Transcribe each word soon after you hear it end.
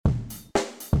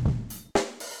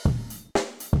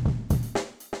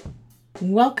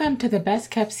Welcome to the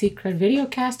Best Kept Secret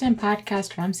videocast and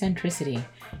podcast from Centricity.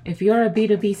 If you're a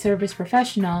B2B service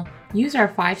professional, use our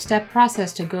 5-step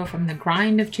process to go from the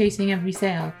grind of chasing every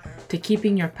sale to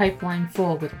keeping your pipeline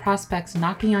full with prospects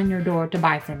knocking on your door to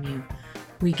buy from you.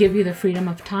 We give you the freedom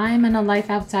of time and a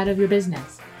life outside of your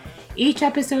business. Each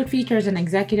episode features an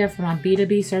executive from a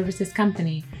B2B services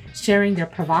company sharing their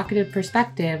provocative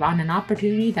perspective on an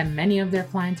opportunity that many of their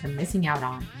clients are missing out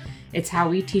on. It's how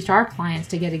we teach our clients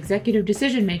to get executive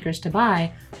decision makers to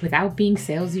buy without being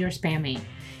salesy or spammy.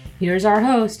 Here's our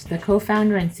host, the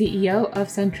co-founder and CEO of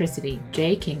Centricity,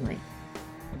 Jay Kingley.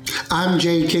 I'm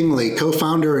Jay Kingley,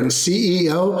 co-founder and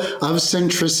CEO of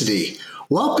Centricity.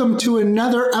 Welcome to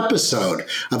another episode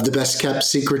of the Best Kept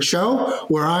Secret Show,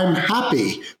 where I'm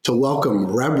happy to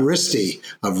welcome Reb Risti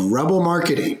of Rebel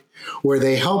Marketing, where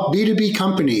they help B2B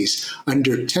companies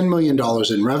under $10 million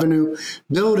in revenue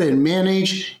build and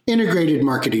manage integrated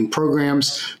marketing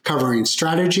programs covering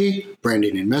strategy,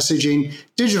 branding and messaging,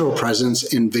 digital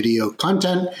presence, and video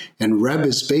content. And Reb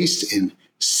is based in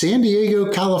San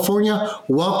Diego, California.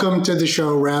 Welcome to the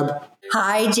show, Reb.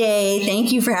 Hi, Jay.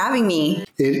 Thank you for having me.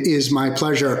 It is my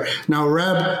pleasure. Now,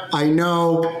 Reb, I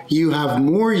know you have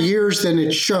more years than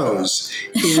it shows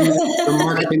in the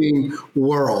marketing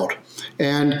world.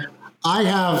 And I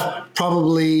have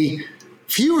probably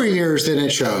fewer years than it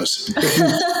shows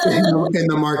in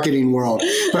the marketing world.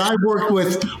 But I've worked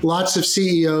with lots of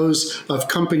CEOs of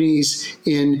companies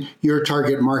in your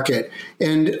target market.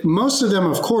 And most of them,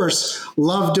 of course,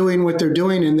 love doing what they're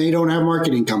doing, and they don't have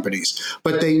marketing companies.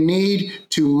 But they need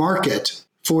to market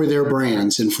for their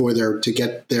brands and to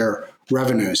get their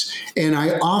revenues. And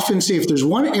I often see, if there's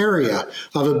one area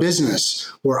of a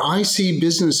business where I see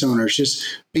business owners just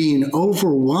being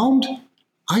overwhelmed,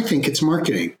 I think it's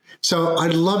marketing. So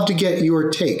I'd love to get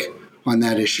your take on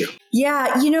that issue.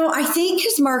 Yeah, I think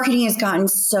because marketing has gotten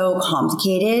so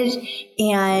complicated,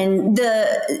 and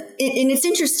it's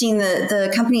interesting, the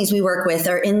companies we work with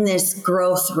are in this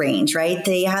growth range, right?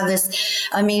 They have this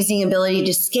amazing ability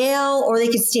to scale, or they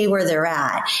could stay where they're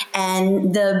at.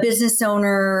 And the business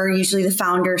owner, usually the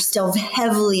founder, is still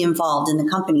heavily involved in the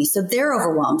company. So they're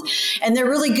overwhelmed, and they're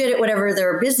really good at whatever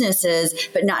their business is,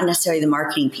 but not necessarily the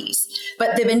marketing piece.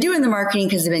 But they've been doing the marketing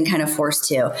because they've been kind of forced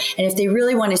to. And if they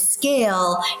really want to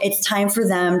scale, it's time for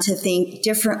them to think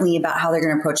differently about how they're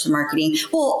going to approach the marketing.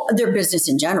 Well, their business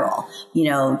in general,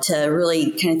 to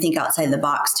really kind of think outside the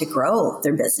box to grow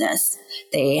their business.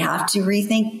 They have to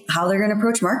rethink how they're going to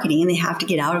approach marketing, and they have to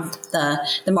get out of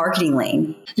the marketing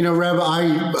lane. Reb,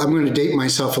 I'm going to date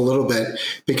myself a little bit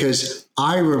because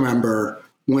I remember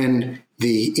when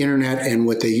the internet and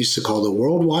what they used to call the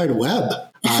World Wide Web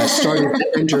started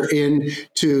to enter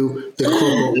into the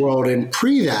corporate world. And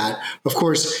pre that, of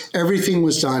course, everything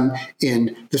was done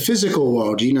in the physical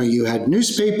world. You had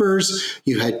newspapers,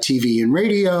 you had TV and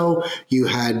radio, you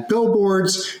had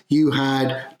billboards, you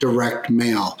had direct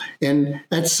mail. And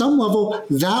at some level,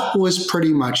 that was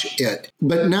pretty much it.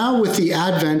 But now with the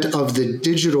advent of the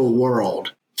digital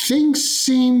world, things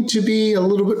seem to be a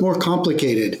little bit more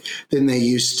complicated than they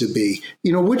used to be.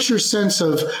 What's your sense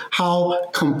of how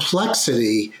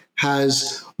complexity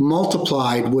has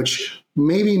multiplied, which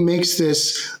maybe makes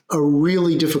this a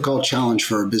really difficult challenge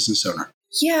for a business owner?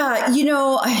 Yeah,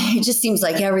 it just seems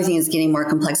like everything is getting more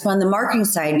complex. But on the marketing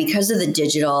side, because of the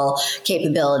digital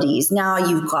capabilities, now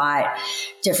you've got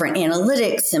different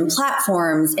analytics and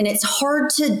platforms, and it's hard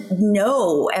to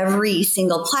know every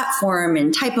single platform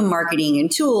and type of marketing and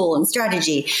tool and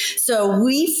strategy. So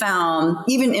we found,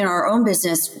 even in our own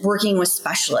business, working with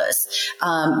specialists,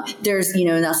 there's,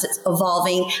 now it's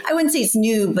evolving. I wouldn't say it's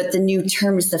new, but the new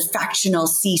term is the fractional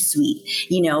C-suite,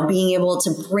 being able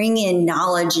to bring in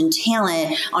knowledge and talent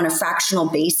on a fractional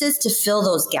basis to fill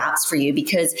those gaps for you,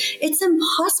 because it's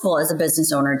impossible as a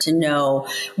business owner to know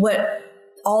what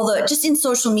just in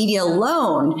social media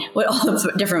alone, what all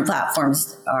the different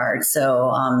platforms are.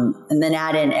 So, and then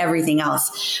add in everything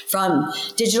else from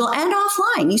digital and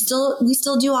offline. We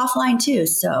still do offline too.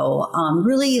 So,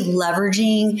 really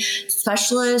leveraging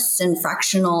specialists and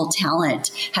fractional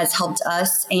talent has helped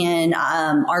us and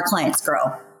our clients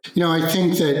grow. I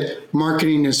think that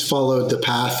marketing has followed the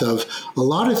path of a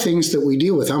lot of things that we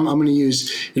deal with. I'm going to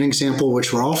use an example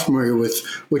which we're all familiar with,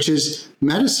 which is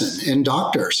medicine and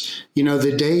doctors.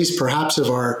 The days perhaps of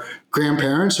our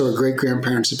grandparents or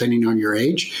great-grandparents, depending on your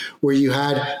age, where you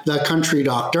had the country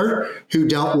doctor who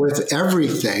dealt with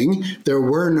everything. There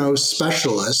were no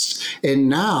specialists. And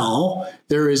now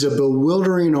there is a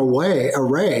bewildering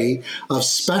array of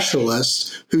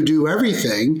specialists who do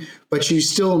everything, but you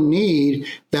still need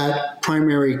that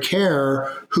primary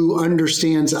care who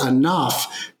understands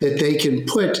enough that they can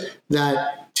put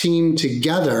that team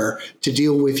together to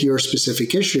deal with your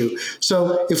specific issue.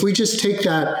 So if we just take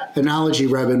that analogy,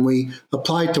 Reb, and we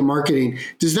apply it to marketing,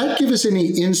 does that give us any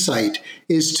insight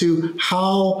as to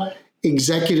how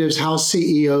executives, how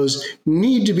CEOs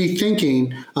need to be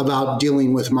thinking about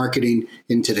dealing with marketing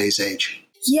in today's age?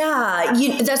 Yeah,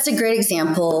 that's a great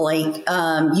example. Like,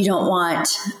 you don't want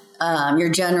your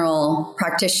general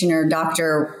practitioner,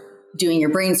 doctor, doing your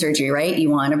brain surgery, right? You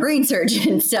want a brain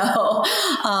surgeon. So,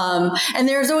 and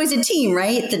there's always a team,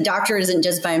 right? The doctor isn't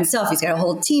just by himself. He's got a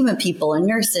whole team of people and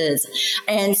nurses.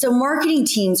 And so marketing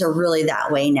teams are really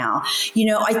that way now.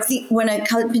 I think when a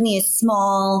company is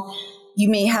small, you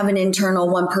may have an internal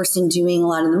one person doing a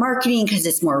lot of the marketing because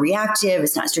it's more reactive,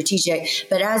 it's not strategic.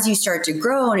 But as you start to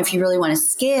grow, and if you really want to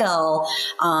scale,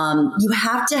 you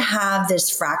have to have this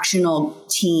fractional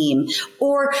team.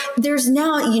 Or there's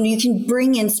now, you can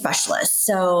bring in specialists.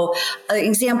 So an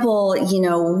example,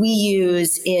 we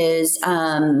use is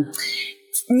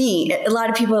me. A lot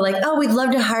of people are like, oh, we'd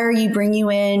love to hire you, bring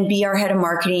you in, be our head of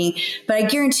marketing. But I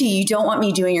guarantee you don't want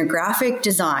me doing your graphic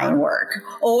design work.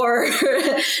 Or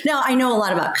now I know a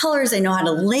lot about colors. I know how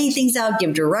to lay things out,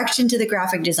 give direction to the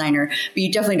graphic designer, but you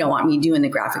definitely don't want me doing the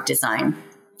graphic design.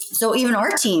 So even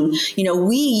our team,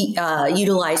 we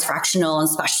utilize fractional and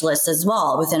specialists as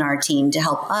well within our team to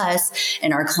help us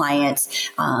and our clients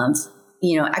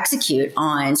execute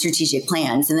on strategic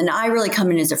plans. And then I really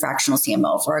come in as a fractional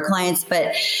CMO for our clients.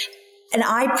 And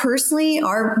I personally,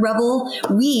 our Rebel,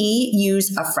 we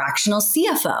use a fractional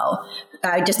CFO.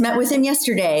 I just met with him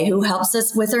yesterday who helps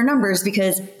us with our numbers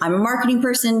because I'm a marketing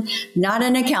person, not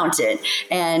an accountant.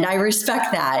 And I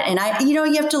respect that. And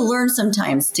you have to learn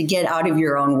sometimes to get out of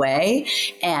your own way.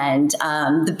 And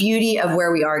the beauty of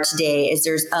where we are today is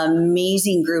there's an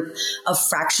amazing group of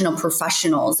fractional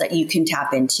professionals that you can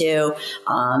tap into,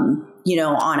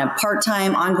 on a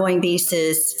part-time, ongoing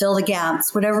basis, fill the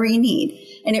gaps, whatever you need.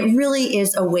 And it really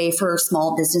is a way for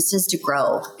small businesses to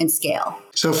grow and scale.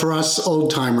 So for us old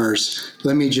timers,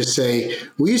 let me just say,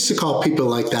 we used to call people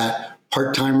like that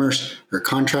part-timers or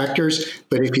contractors.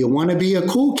 But if you want to be a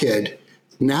cool kid,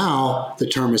 now the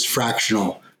term is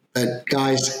fractional. But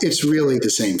guys, it's really the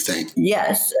same thing.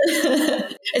 Yes.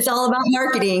 It's all about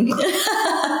marketing.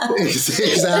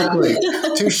 Exactly.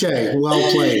 Touche.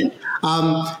 Well played.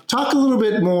 Talk a little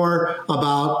bit more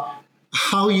about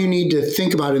how you need to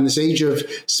think about in this age of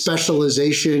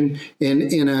specialization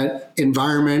in an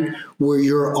environment where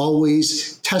you're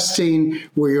always testing,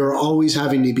 where you're always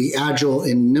having to be agile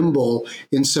and nimble.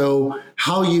 And so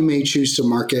how you may choose to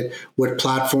market, what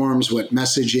platforms, what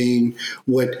messaging,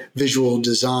 what visual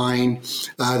design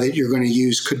that you're going to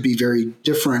use could be very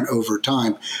different over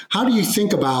time. How do you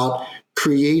think about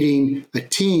creating a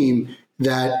team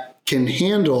that can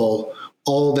handle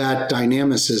all that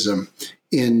dynamicism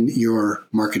in your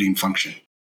marketing function?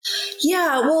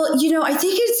 Yeah, well, I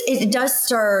think it does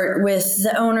start with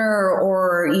the owner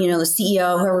or, the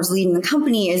CEO, whoever's leading the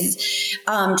company is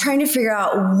trying to figure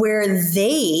out where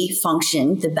they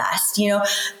function the best.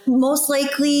 Most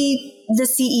likely the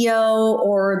CEO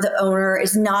or the owner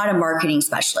is not a marketing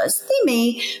specialist. They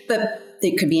may, but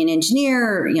they could be an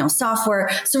engineer, software.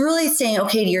 So really saying,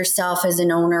 okay, to yourself as an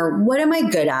owner, what am I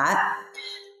good at?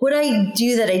 What I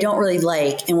do that I don't really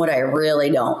like and what I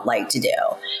really don't like to do.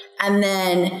 And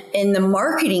then in the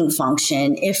marketing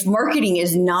function, if marketing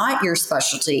is not your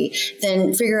specialty,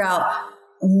 then figure out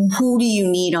who do you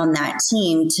need on that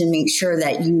team to make sure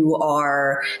that you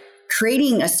are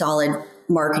creating a solid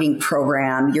marketing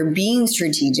program, you're being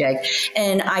strategic.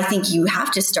 And I think you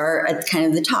have to start at kind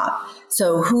of the top.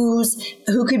 So who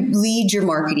could lead your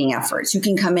marketing efforts? Who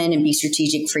can come in and be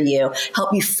strategic for you?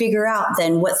 Help you figure out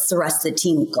then what's the rest of the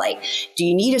team look like? Do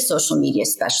you need a social media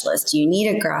specialist? Do you need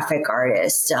a graphic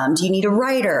artist? Do you need a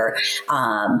writer,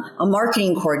 a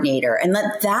marketing coordinator? And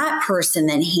let that person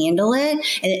then handle it.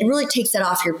 And it really takes that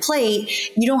off your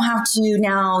plate. You don't have to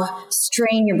now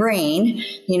strain your brain,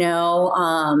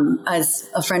 as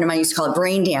a friend of mine used to call it,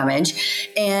 brain damage.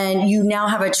 And you now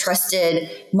have a trusted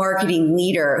marketing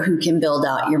leader who can build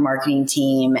out your marketing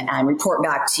team and report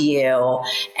back to you,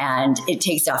 and it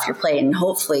takes off your plate and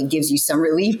hopefully gives you some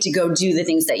relief to go do the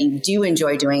things that you do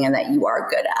enjoy doing and that you are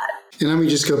good at. And let me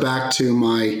just go back to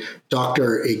my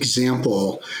doctor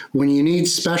example. When you need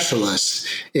specialists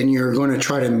and you're going to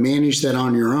try to manage that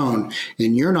on your own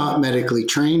and you're not medically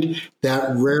trained,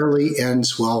 that rarely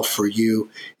ends well for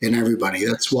you and everybody.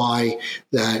 That's why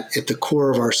that at the core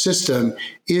of our system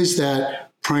is that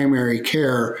primary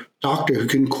care doctor who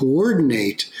can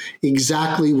coordinate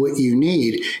exactly what you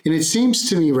need. And it seems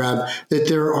to me, Reb, that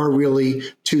there are really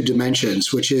two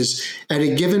dimensions, which is at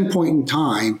a given point in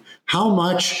time, how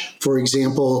much, for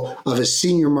example, of a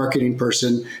senior marketing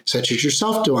person such as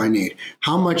yourself do I need?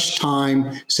 How much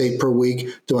time, say, per week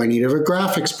do I need of a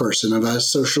graphics person, of a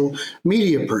social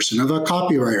media person, of a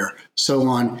copywriter, so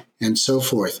on and so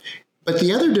forth. But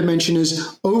the other dimension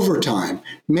is overtime.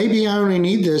 Maybe I only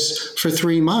need this for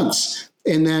 3 months,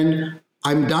 and then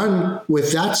I'm done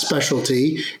with that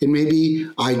specialty, and maybe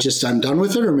I'm done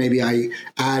with it, or maybe I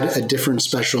add a different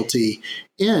specialty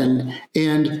in.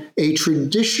 And a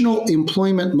traditional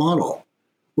employment model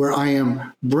where I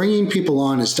am bringing people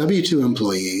on as W-2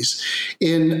 employees,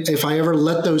 and if I ever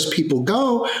let those people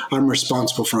go, I'm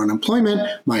responsible for unemployment,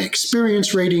 my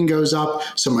experience rating goes up,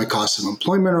 so my costs of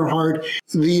employment are hard.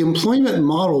 The employment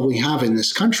model we have in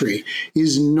this country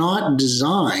is not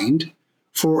designed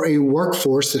for a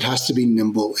workforce that has to be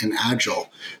nimble and agile.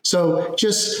 So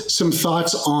just some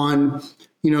thoughts on,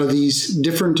 these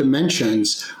different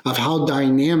dimensions of how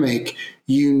dynamic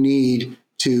you need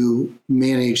to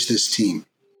manage this team.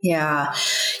 Yeah.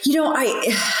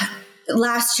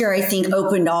 Last year, I think,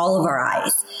 opened all of our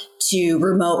eyes to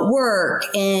remote work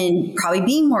and probably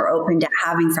being more open to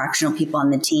having fractional people on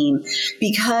the team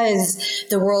because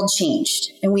the world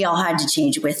changed and we all had to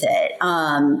change with it.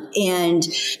 And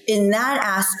in that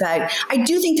aspect, I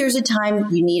do think there's a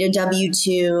time you need a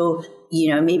W-2.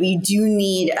 Maybe you do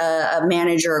need a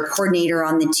manager or coordinator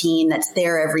on the team that's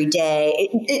there every day.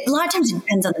 A lot of times it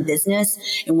depends on the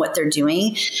business and what they're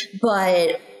doing,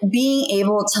 but being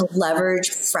able to leverage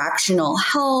fractional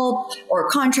help or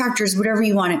contractors, whatever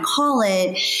you want to call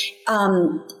it,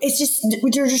 it's just,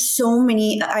 there's just so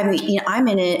many, I'm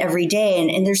in it every day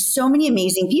and there's so many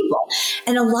amazing people.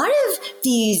 And a lot of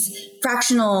these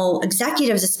fractional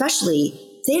executives, especially,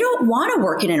 they don't want to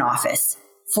work in an office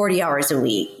 40 hours a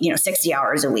week, 60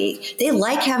 hours a week. They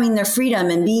like having their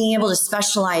freedom and being able to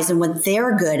specialize in what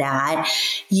they're good at.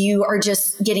 You are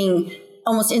just getting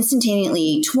almost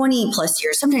instantaneously 20 plus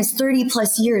years, sometimes 30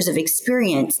 plus years of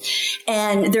experience.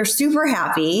 And they're super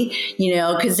happy,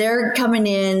 because they're coming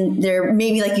in, they're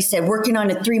maybe, like you said, working on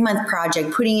a 3-month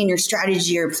project, putting in your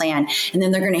strategy or plan, and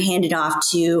then they're going to hand it off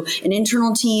to an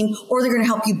internal team, or they're going to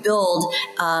help you build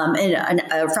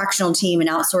a fractional team, an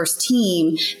outsourced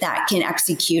team that can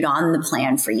execute on the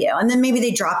plan for you. And then maybe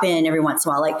they drop in every once in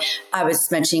a while. Like I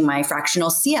was mentioning my fractional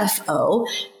CFO,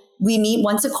 we meet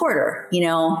once a quarter.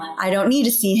 I don't need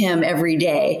to see him every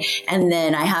day. And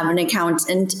then I have an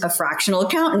accountant, a fractional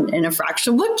accountant, and a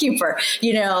fractional bookkeeper, so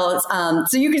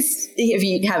you can, if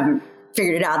you haven't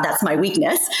figured it out, that's my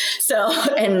weakness. So,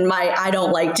 and I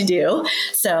don't like to do.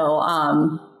 So,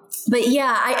 but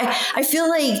yeah, I feel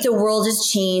like the world has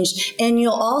changed. And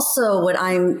you'll also, what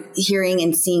I'm hearing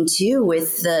and seeing too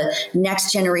with the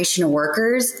next generation of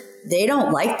workers, they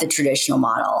don't like the traditional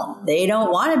model. They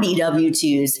don't want to be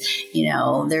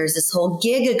W-2s. There's this whole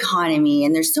gig economy,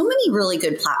 and there's so many really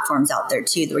good platforms out there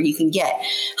too, where you can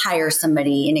hire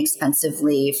somebody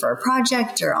inexpensively for a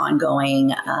project or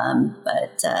ongoing.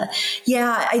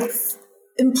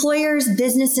 Employers,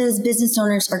 businesses, business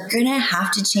owners are going to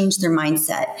have to change their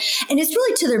mindset. And it's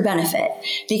really to their benefit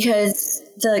because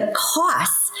the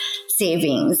costs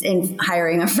savings in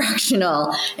hiring a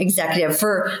fractional executive.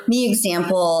 For me,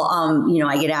 example,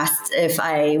 I get asked if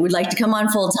I would like to come on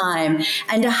full time,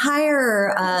 and to hire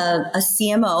a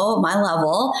CMO, my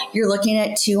level, you're looking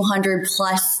at 200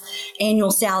 plus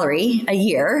annual salary a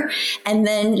year. And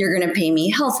then you're going to pay me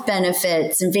health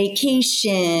benefits and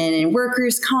vacation and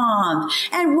workers' comp.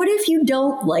 And what if you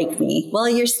don't like me? Well,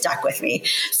 you're stuck with me.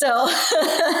 So,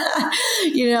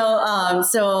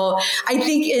 so I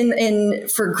think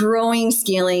for growing,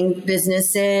 scaling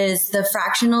businesses, the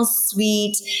fractional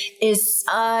suite is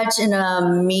such an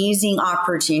amazing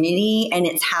opportunity, and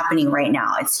it's happening right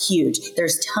now. It's huge.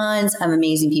 There's tons of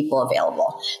amazing people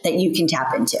available that you can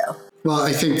tap into. Well,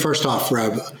 I think first off,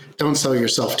 Reb, don't sell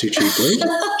yourself too cheaply,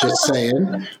 just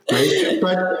saying, right?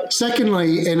 But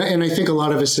secondly, and I think a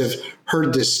lot of us have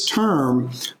heard this term,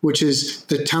 which is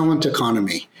the talent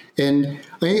economy. And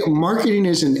I think marketing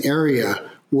is an area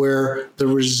where the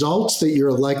results that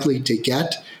you're likely to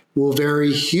get will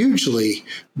vary hugely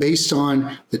based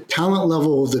on the talent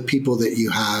level of the people that you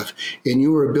have and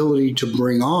your ability to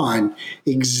bring on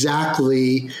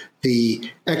exactly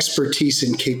the expertise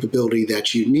and capability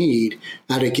that you need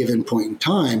at a given point in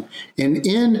time. And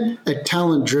in a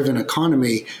talent-driven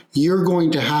economy, you're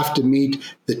going to have to meet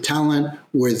the talent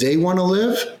where they want to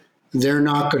live. They're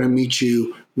not going to meet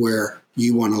you where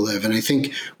you want to live. And I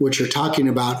think what you're talking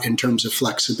about in terms of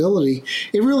flexibility,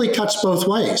 it really cuts both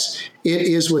ways. It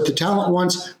is what the talent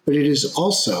wants, but it is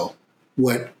also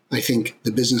what I think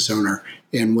the business owner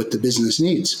and what the business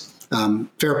needs.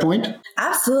 Fair point?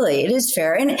 Absolutely. It is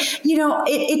fair. And,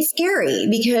 it's scary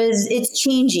because it's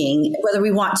changing, whether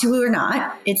we want to or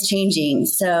not, it's changing.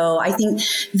 So I think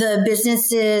the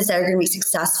businesses that are going to be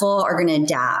successful are going to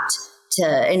adapt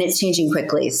and it's changing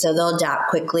quickly. So they'll adapt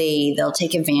quickly. They'll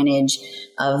take advantage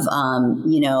of,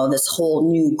 this whole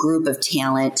new group of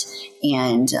talent.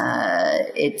 And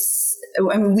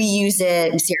we use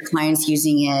it. We see our clients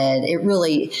using it. It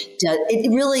really does. It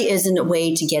really isn't a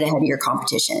way to get ahead of your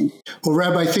competition. Well,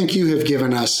 Reb, I think you have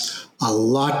given us a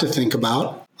lot to think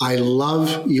about. I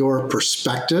love your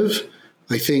perspective.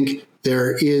 I think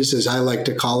there is, as I like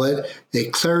to call it, a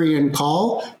clarion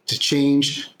call to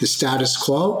change the status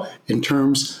quo in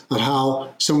terms of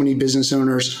how so many business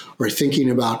owners are thinking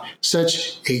about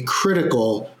such a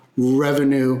critical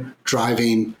revenue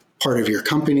driving part of your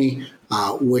company,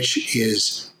 which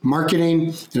is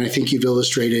marketing. And I think you've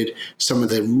illustrated some of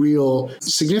the real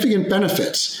significant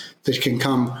benefits that can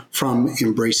come from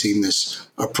embracing this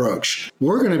approach.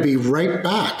 We're going to be right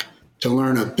back to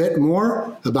learn a bit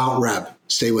more about Reb.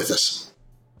 Stay with us.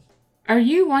 Are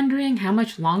you wondering how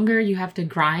much longer you have to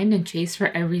grind and chase for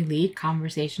every lead,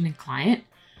 conversation, and client?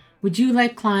 Would you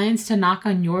like clients to knock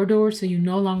on your door so you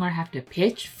no longer have to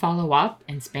pitch, follow up,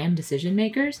 and spam decision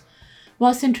makers?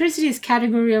 Well, Centricity's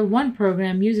Category 01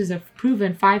 program uses a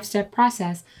proven 5-step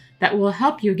process that will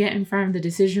help you get in front of the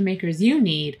decision makers you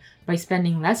need by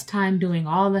spending less time doing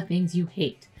all the things you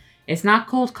hate. It's not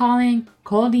cold calling,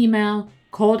 cold email,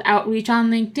 cold outreach on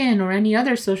LinkedIn or any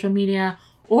other social media,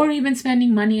 or even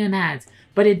spending money on ads,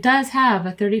 but it does have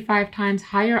a 35 times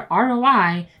higher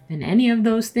ROI than any of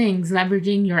those things,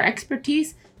 leveraging your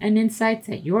expertise and insights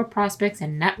that your prospects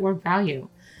and network value.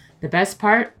 The best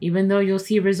part, even though you'll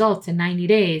see results in 90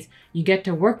 days, you get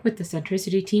to work with the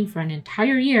Centricity team for an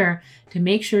entire year to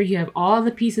make sure you have all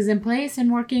the pieces in place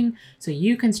and working so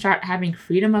you can start having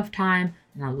freedom of time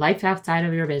and a life outside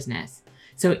of your business.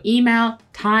 So email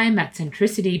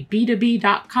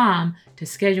time@centricityb2b.com to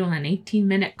schedule an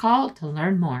 18-minute call to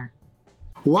learn more.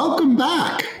 Welcome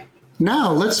back.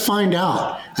 Now let's find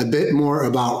out a bit more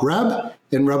about Reb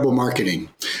and Rebel Marketing.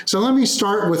 So let me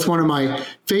start with one of my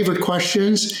favorite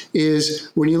questions is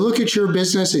when you look at your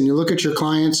business and you look at your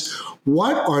clients,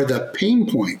 what are the pain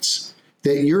points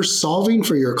that you're solving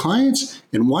for your clients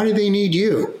and why do they need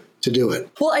you to do it?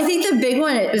 Well, I think the big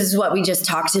one is what we just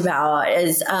talked about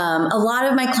is a lot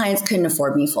of my clients couldn't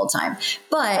afford me full time,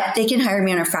 but they can hire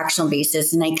me on a fractional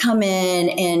basis. And I come in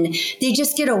and they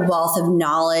just get a wealth of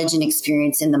knowledge and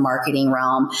experience in the marketing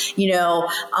realm. We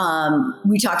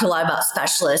talked a lot about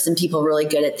specialists and people really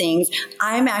good at things.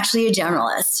 I'm actually a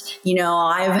generalist.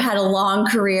 I've had a long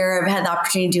career. I've had the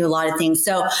opportunity to do a lot of things.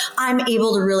 So I'm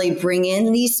able to really bring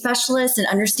in these specialists and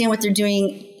understand what they're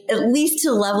doing, at least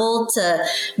to level to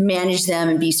manage them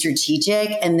and be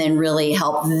strategic and then really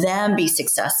help them be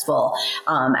successful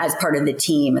as part of the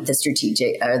team at the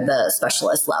strategic or the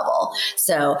specialist level.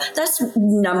 So that's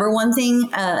number one thing,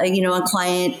 a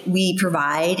client we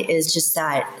provide is just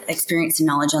that experience and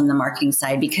knowledge on the marketing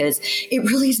side because it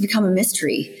really has become a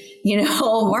mystery.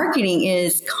 Marketing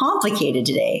is complicated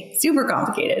today, super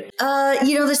complicated.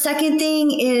 The second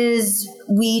thing is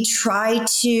we try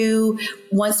to,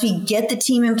 once we get the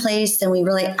team in place, then we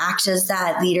really act as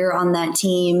that leader on that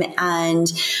team.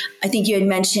 And I think you had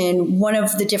mentioned one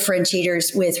of the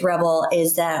differentiators with Rebel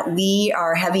is that we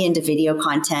are heavy into video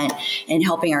content and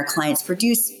helping our clients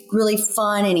produce really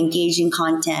fun and engaging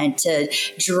content to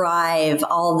drive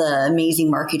all the amazing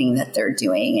marketing that they're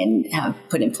doing and have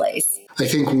put in place. I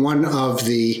think one of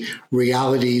the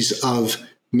realities of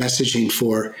messaging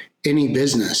for any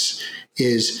business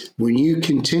is when you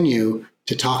continue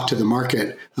to talk to the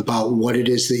market about what it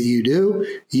is that you do,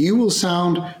 you will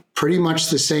sound pretty much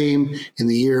the same in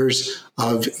the ears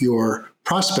of your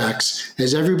prospects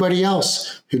as everybody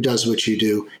else who does what you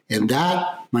do. And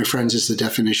that, my friends, is the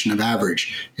definition of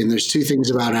average. And there's two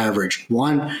things about average.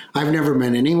 One, I've never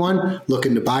met anyone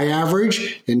looking to buy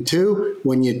average. And two,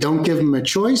 when you don't give them a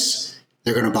choice,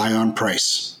 they're going to buy on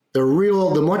price. The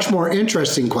much more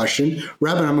interesting question,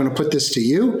 Reb, and I'm going to put this to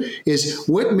you, is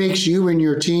what makes you and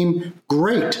your team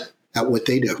great at what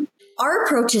they do? Our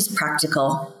approach is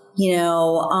practical.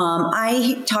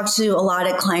 I talk to a lot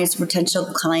of clients, potential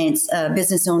clients,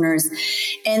 business owners,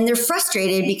 and they're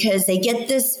frustrated because they get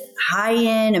this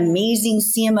high-end, amazing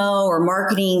CMO or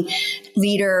marketing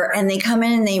leader, and they come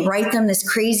in and they write them this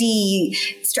crazy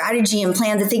strategy and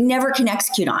plan that they never can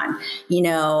execute on,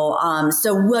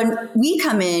 so when we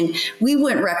come in, we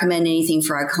wouldn't recommend anything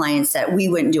for our clients that we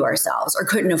wouldn't do ourselves or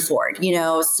couldn't afford,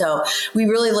 so we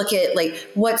really look at like,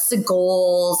 what's the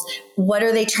goals, what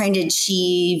are they trying to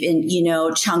achieve in,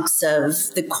 chunks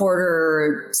of the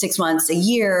quarter, 6 months, a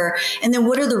year, and then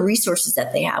what are the resources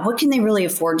that they have, what can they really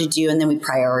afford to do, and then we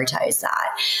prioritize that.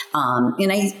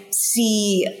 And I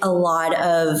see a lot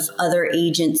of other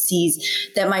agencies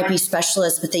that might be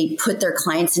specialists, but they put their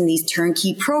clients in these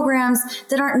turnkey programs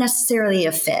that aren't necessarily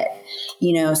a fit.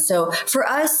 So for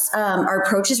us, our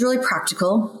approach is really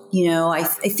practical. I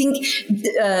think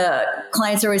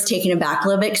clients are always taken aback a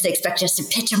little bit because they expect us to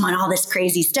pitch them on all this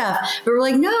crazy stuff. But we're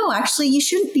like, no, actually, you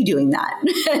shouldn't be doing that.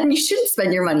 And you shouldn't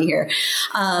spend your money here.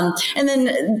 And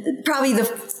then probably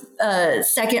the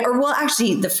second, or well,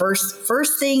 actually the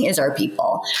first thing is our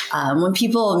people. When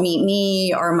people meet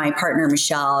me or my partner,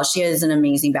 Michelle, she has an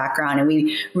amazing background and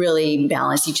we really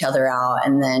balance each other out.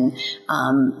 And then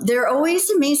they're always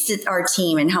amazed at our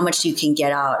team and how much you can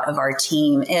get out of our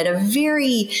team at a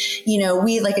very,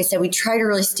 like I said, we try to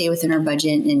really stay within our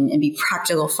budget and be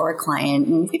practical for our client.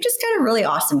 And we've just got a really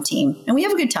awesome team and we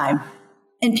have a good time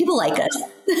and people like us.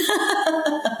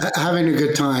 Having a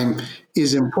good time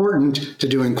is important to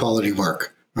doing quality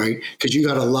work, right? Because you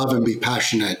got to love and be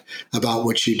passionate about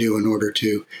what you do in order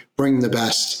to bring the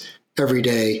best every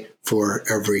day for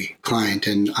every client.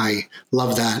 And I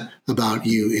love that about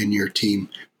you and your team,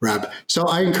 Reb. So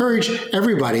I encourage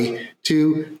everybody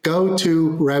to go to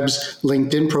Reb's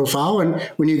LinkedIn profile. And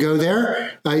when you go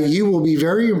there, you will be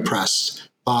very impressed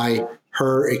by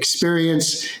her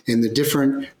experience in the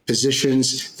different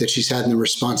positions that she's had and the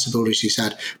responsibilities she's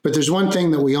had. But there's one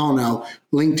thing that we all know,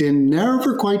 LinkedIn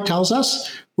never quite tells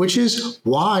us, which is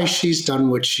why she's done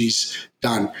what she's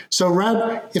done. So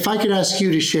Reb, if I could ask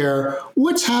you to share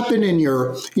what's happened in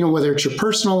your, whether it's your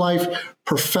personal life,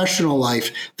 professional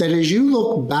life, that as you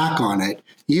look back on it,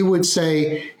 you would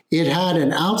say it had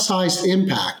an outsized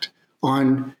impact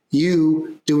on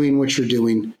you doing what you're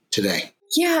doing today.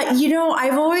 Yeah,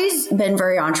 I've always been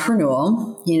very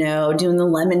entrepreneurial, doing the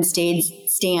lemon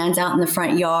stands out in the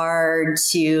front yard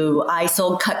I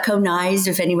sold Cutco knives,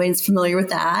 if anyone's familiar with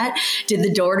that. Did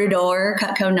the door-to-door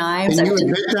Cutco knives. And you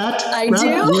admit that? I do.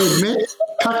 You admit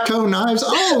Cutco knives?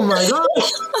 Oh my gosh.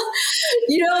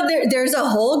 There's a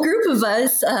whole group of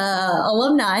us,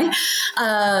 alumni.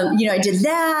 I did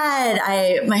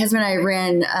that. My husband and I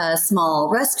ran a small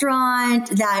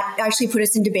restaurant that actually put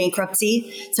us into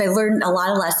bankruptcy. So I learned a lot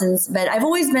of lessons, but I've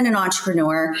always been an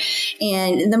entrepreneur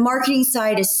and the marketing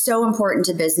side is so important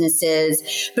to businesses.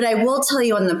 But I will tell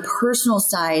you on the personal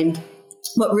side,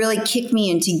 what really kicked me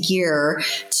into gear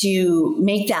to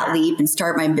make that leap and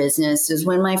start my business is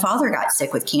when my father got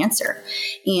sick with cancer.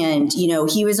 And,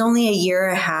 he was only a year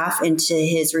and a half into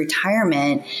his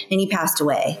retirement and he passed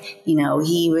away.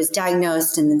 He was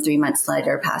diagnosed and then 3 months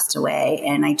later passed away.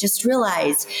 And I just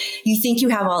realized you think you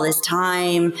have all this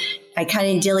time. I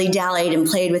kind of dilly-dallied and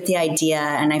played with the idea.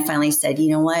 And I finally said, you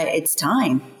know what? It's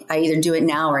time. I either do it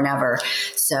now or never.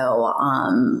 So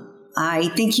I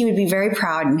think he would be very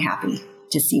proud and happy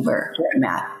to see where I'm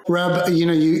at. Reb,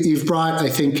 you've brought, I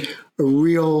think, a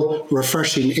real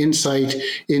refreshing insight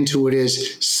into what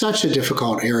is such a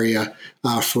difficult area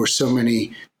for so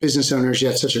many business owners,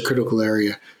 yet such a critical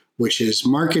area, which is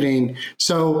marketing.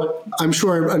 So I'm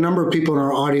sure a number of people in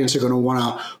our audience are going to want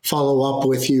to follow up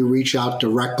with you, reach out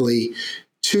directly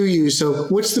to you. So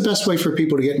what's the best way for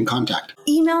people to get in contact?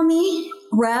 Email me,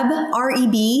 Reb,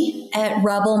 R-E-B, at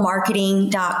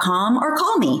rebelmarketing.com or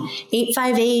call me,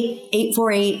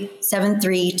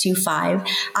 858-848-7325.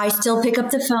 I still pick up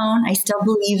the phone. I still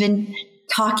believe in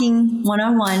talking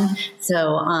one-on-one.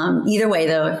 So either way,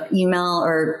 though, email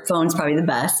or phone's probably the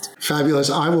best. Fabulous.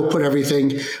 I will put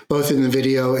everything both in the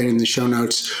video and in the show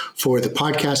notes for the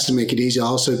podcast to make it easy. I'll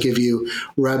also give you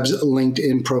Reb's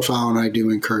LinkedIn profile, and I do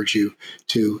encourage you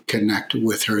to connect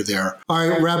with her there. All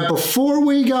right, Reb, before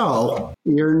we go,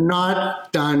 you're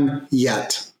not done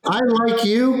yet. I like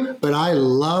you, but I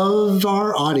love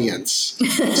our audience.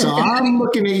 So I'm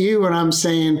looking at you and I'm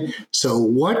saying, so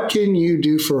what can you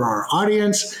do for our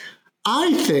audience?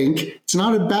 I think it's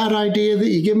not a bad idea that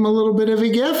you give them a little bit of a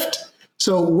gift.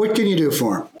 So what can you do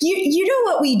for them? You know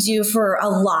what we do for a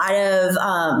lot of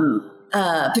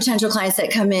potential clients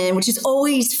that come in, which is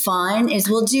always fun, is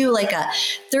we'll do like a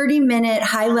 30-minute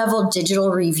high-level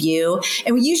digital review.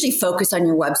 And we usually focus on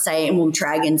your website and we'll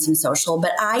drag in some social,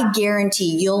 but I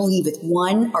guarantee you'll leave with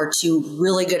 1 or 2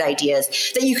 really good ideas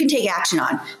that you can take action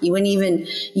on. You wouldn't even,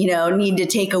 need to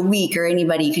take a week or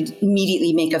anybody. You could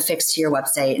immediately make a fix to your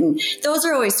website. And those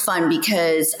are always fun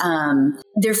because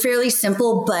they're fairly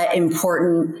simple but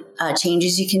important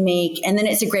changes you can make. And then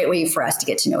it's a great way for us to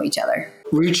get to know each other.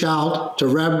 Reach out to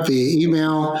Reb via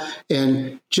email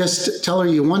and just tell her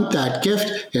you want that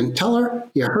gift and tell her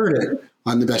you heard it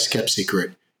on the Best Kept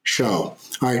Secret show. All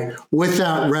right. With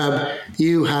that, Reb,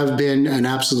 you have been an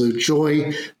absolute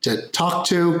joy to talk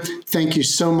to. Thank you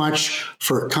so much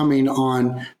for coming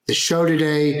on the show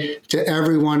today. To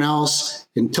everyone else,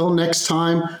 until next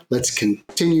time, let's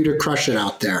continue to crush it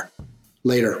out there.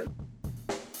 Later.